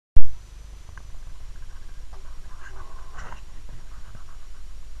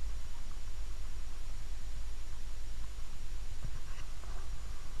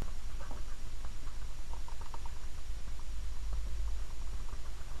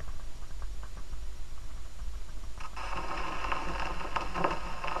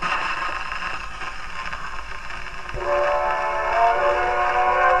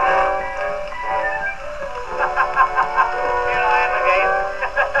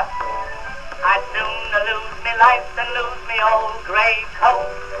life than lose me old grey coat.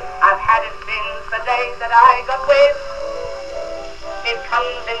 I've had it since the day that I got wed. It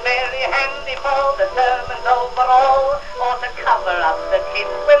comes in very handy for the sermons overall, or to cover up the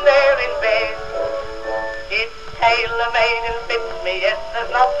kids when they're in bed. It's tailor-made and fits me, yes, there's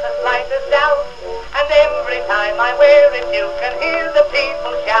not the slightest doubt. And every time I wear it, you can hear the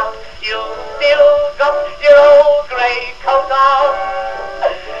people shout, "You've still got your old grey coat on.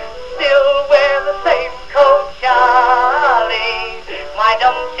 Still wear the same coat, Charlie. Why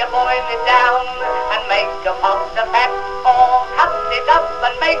don't you boil it down and make a pot of fat, or cut it up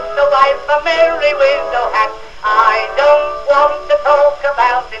and make the wife a merry widow hat?" I don't want to talk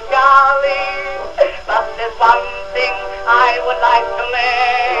about it, Charlie, but there's one thing I would like to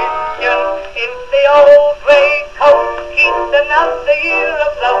mention. If the old grey coat keeps another year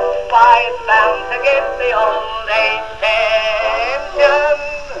afloat, why it's bound to get the old age pension.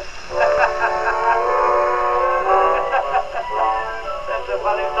 That's a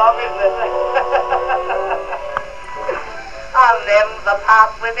funny song, isn't it? I'll never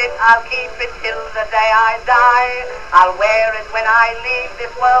part with it, I'll keep it till the day I die. I'll wear it when I leave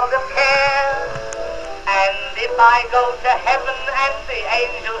this world of care. And if I go to heaven and the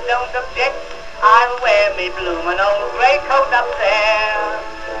angels don't object, I'll wear me bloomin' old grey coat up there.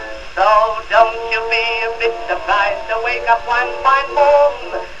 So don't you be a bit surprised to wake up one fine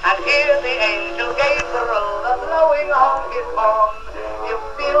morn and hear the angel Gabriel a-blowing on his horn. You've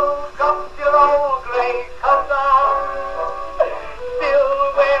still got your old grey coat on. Still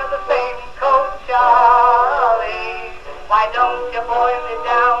wear the same coat, Charlie. Why don't you boil it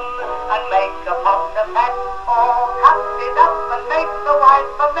down and make a pot of fat, or cut it up and make the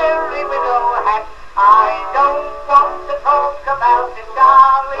wife a merry widow hat? I don't want to talk about it,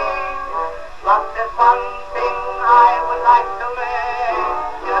 Charlie, but there's one thing I would like to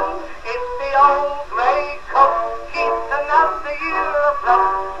mention. If the old grey coat keeps another year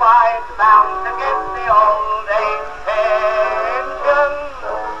afloat, why it's bound to get the old age pension.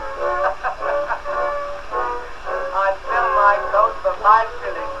 I'd sell my coat for 5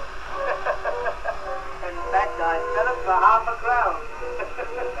 shillings. In fact, I'd sell it for £half.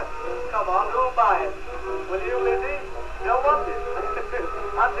 Come on, who'll buy it? Will you, Lizzie? Don't want it.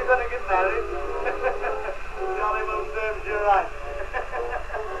 Aren't you going to get married? Jolly well serves you right.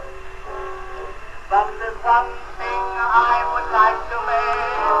 But there's one thing I would like to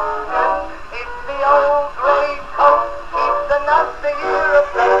mention. If the old grey coat keeps another year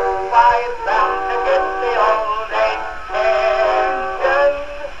afloat, why it's